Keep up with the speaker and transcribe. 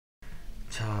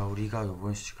자, 우리가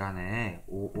이번 시간에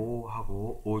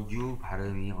OO하고 OU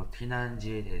발음이 어떻게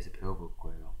나는지에 대해서 배워볼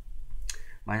거예요.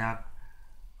 만약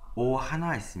O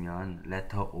하나 있으면,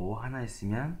 레터 O 하나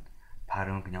있으면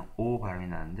발음은 그냥 O 발음이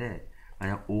나는데,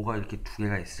 만약 O가 이렇게 두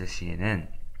개가 있을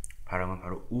시에는 발음은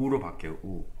바로 U로 바뀌어요.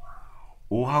 U.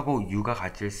 O하고 U가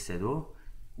같이 있을 때도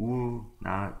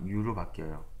U나 U로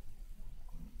바뀌어요.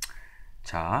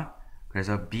 자,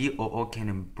 그래서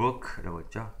B-O-O-K는 book라고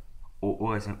했죠.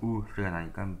 OO가 있으면 U 소리가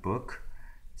나니까 book,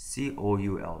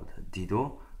 C-O-U-L,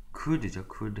 D도 could죠,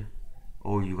 could.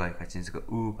 OU가 같이 있으니까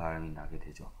U 발음이 나게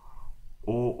되죠.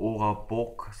 OO가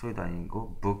book 소리도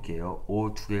아니고 book이에요.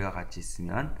 O 두 개가 같이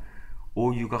있으면,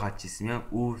 OU가 같이 있으면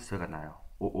U 소리가 나요.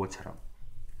 OO처럼.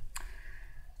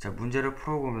 자, 문제를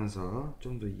풀어보면서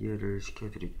좀 더 이해를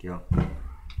시켜드릴게요.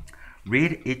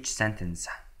 Read each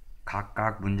sentence.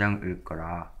 각각 문장을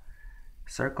읽거라.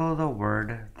 Circle the word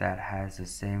that has the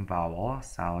same vowel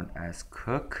sound as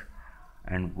cook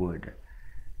and wood.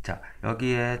 자,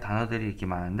 여기에 단어들이 이렇게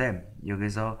많은데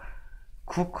여기서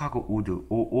cook하고 wood,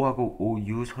 o하고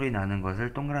ou 소리 나는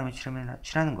것을 동그라미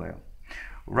칠하는 거예요.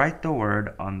 Write the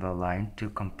word on the line to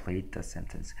complete the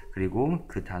sentence. 그리고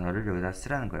그 단어를 여기다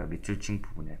쓰라는 거예요. 밑줄 친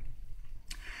부분에.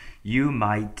 You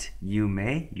might, you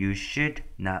may, you should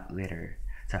not litter.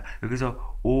 자,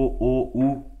 여기서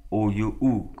OU,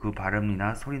 그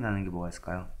발음이나 소리 나는 게 뭐가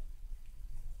있을까요?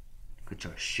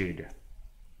 그쵸, should.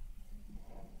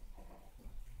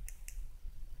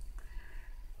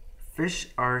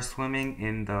 Fish are swimming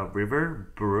in the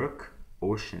river, brook,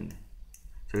 ocean.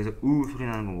 자, 여기서 우 소리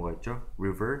나는 건 뭐가 있죠?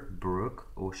 river, brook,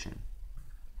 ocean.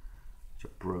 자,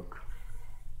 brook.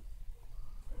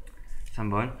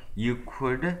 3번 You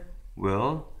could,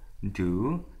 will,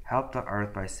 do, help the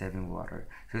earth by saving water.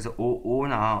 그래서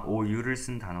o나 ou를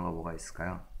쓴 단어가 뭐가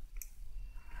있을까요?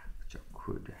 그렇죠,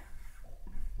 could.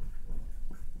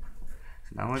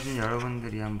 나머지는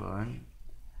여러분들이 한번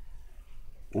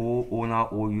o나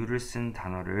ou를 쓴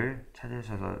단어를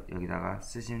찾으셔서 여기다가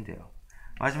쓰시면 돼요.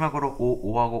 마지막으로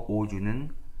o하고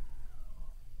ou는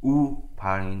우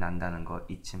발음이 난다는 거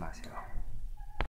잊지 마세요.